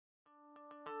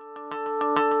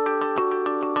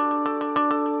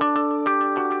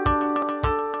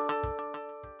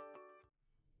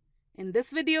In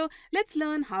this video, let's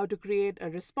learn how to create a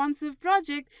responsive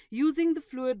project using the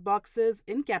fluid boxes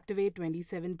in Captivate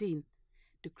 2017.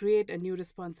 To create a new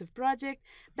responsive project,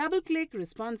 double-click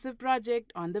Responsive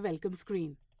Project on the welcome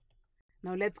screen.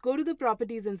 Now let's go to the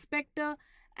Properties Inspector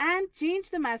and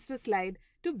change the master slide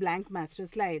to blank master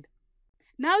slide.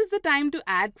 Now is the time to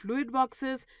add fluid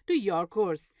boxes to your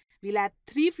course. We'll add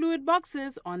 3 fluid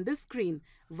boxes on this screen,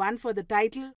 one for the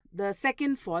title, the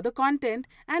second for the content,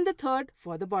 and the third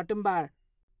for the bottom bar.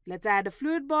 Let's add a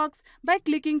fluid box by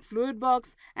clicking Fluid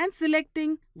Box and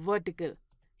selecting Vertical.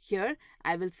 Here,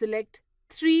 I will select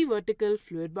 3 vertical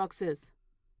fluid boxes.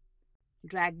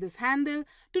 Drag this handle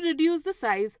to reduce the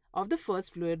size of the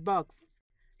first fluid box.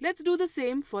 Let's do the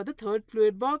same for the third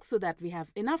fluid box so that we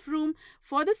have enough room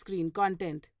for the screen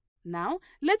content. Now,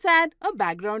 let's add a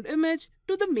background image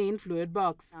to the main fluid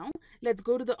box. Now, let's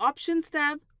go to the Options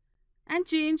tab and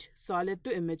change Solid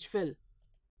to Image Fill.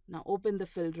 Now, open the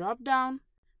Fill drop-down,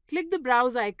 click the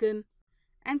Browse icon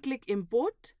and click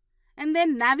Import, and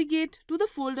then navigate to the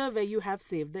folder where you have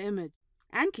saved the image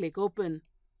and click Open.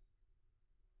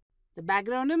 The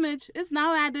background image is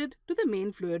now added to the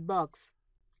main fluid box.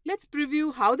 Let's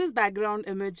preview how this background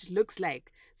image looks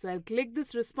like. So I'll click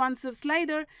this responsive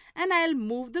slider and I'll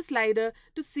move the slider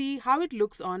to see how it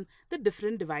looks on the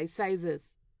different device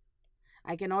sizes.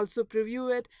 I can also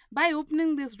preview it by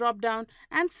opening this drop-down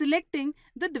and selecting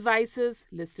the devices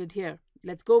listed here.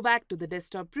 Let's go back to the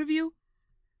desktop preview.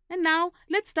 And now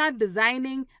let's start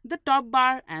designing the top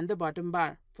bar and the bottom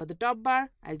bar. For the top bar,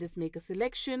 I'll just make a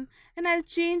selection and I'll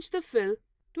change the fill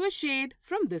to a shade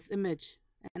from this image.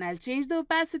 And I'll change the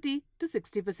opacity to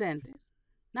 60%.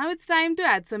 Now it's time to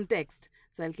add some text.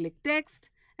 So I'll click Text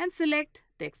and select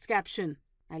Text Caption.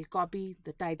 I'll copy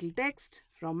the title text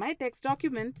from my text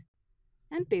document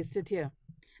and paste it here.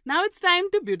 Now it's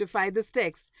time to beautify this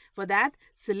text. For that,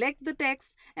 select the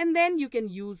text and then you can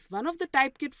use one of the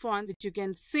Typekit fonts which you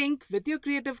can sync with your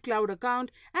Creative Cloud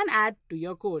account and add to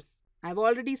your course. I've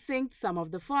already synced some of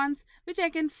the fonts which I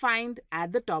can find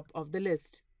at the top of the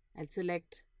list. I'll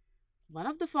select one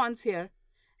of the fonts here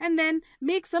and then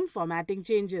make some formatting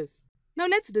changes. Now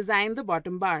let's design the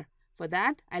bottom bar. For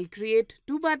that, I'll create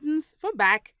 2 buttons for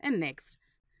back and next.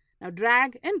 Now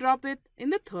drag and drop it in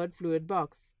the third fluid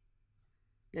box.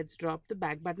 Let's drop the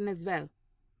back button as well.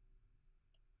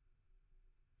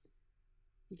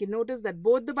 You can notice that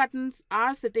both the buttons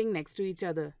are sitting next to each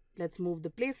other. Let's move the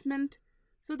placement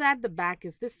so that the back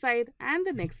is this side and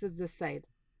the next is this side.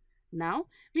 Now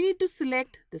we need to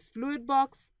select this fluid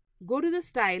box, go to the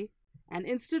style, and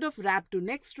instead of wrap to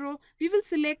next row, we will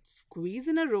select squeeze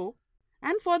in a row,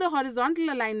 and for the horizontal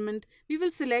alignment, we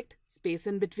will select space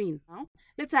in between. Now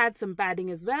let's add some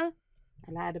padding as well.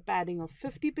 I'll add a padding of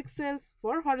 50 pixels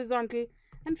for horizontal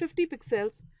and 50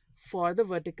 pixels for the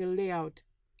vertical layout.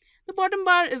 The bottom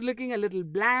bar is looking a little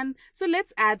bland, so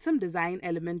let's add some design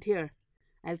element here.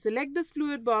 I'll select this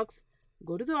fluid box,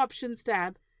 go to the Options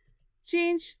tab,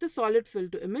 change the Solid Fill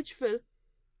to Image Fill,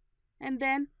 and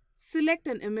then select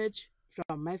an image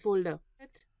from my folder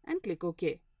and click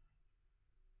OK.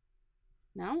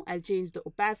 Now I'll change the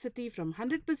opacity from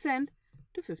 100%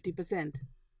 to 50%.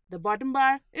 The bottom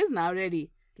bar is now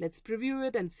ready. Let's preview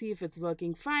it and see if it's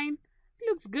working fine. It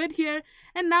looks good here.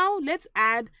 And now let's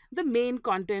add the main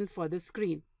content for the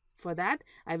screen. For that,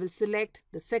 I will select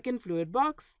the second fluid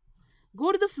box,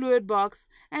 go to the fluid box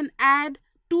and add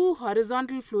 2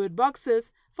 horizontal fluid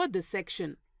boxes for this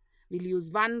section. We'll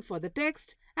use one for the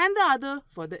text and the other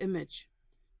for the image.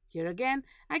 Here again,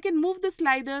 I can move the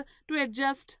slider to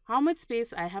adjust how much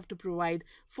space I have to provide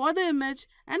for the image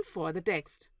and for the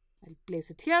text. I'll place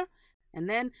it here, and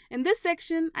then in this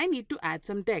section, I need to add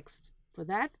some text. For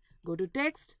that, go to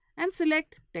Text and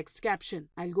select Text Caption.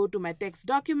 I'll go to my text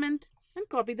document and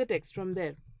copy the text from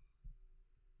there.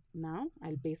 Now,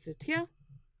 I'll paste it here,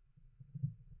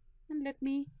 and let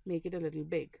me make it a little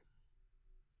big.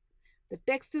 The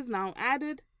text is now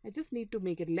added. I just need to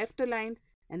make it left aligned,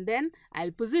 and then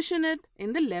I'll position it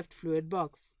in the left fluid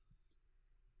box.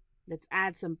 Let's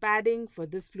add some padding for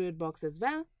this fluid box as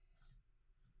well.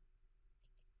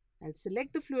 I'll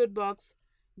select the fluid box,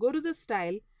 go to the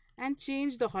style and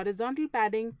change the horizontal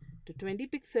padding to 20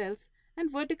 pixels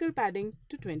and vertical padding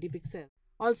to 20 pixels.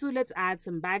 Also, let's add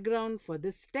some background for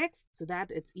this text so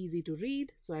that it's easy to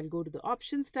read. So I'll go to the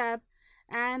Options tab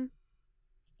and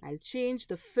I'll change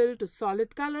the fill to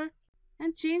solid color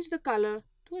and change the color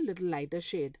to a little lighter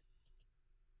shade.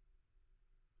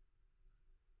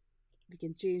 We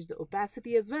can change the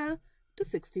opacity as well to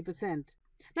 60%.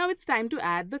 Now it's time to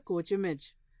add the coach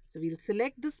image. So we'll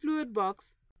select this fluid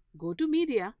box, go to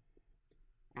Media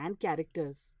and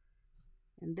Characters,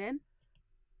 and then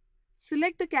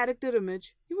select the character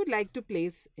image you would like to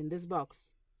place in this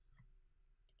box.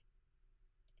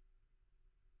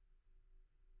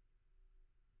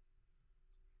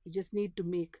 You just need to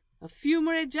make a few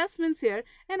more adjustments here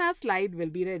and our slide will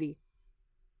be ready.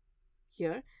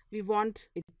 Here, we want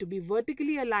it to be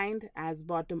vertically aligned as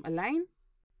bottom align,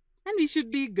 and we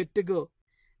should be good to go.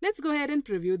 Let's go ahead and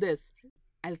preview this.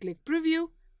 I'll click Preview,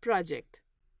 Project.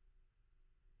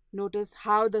 Notice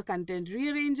how the content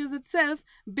rearranges itself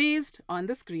based on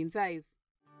the screen size.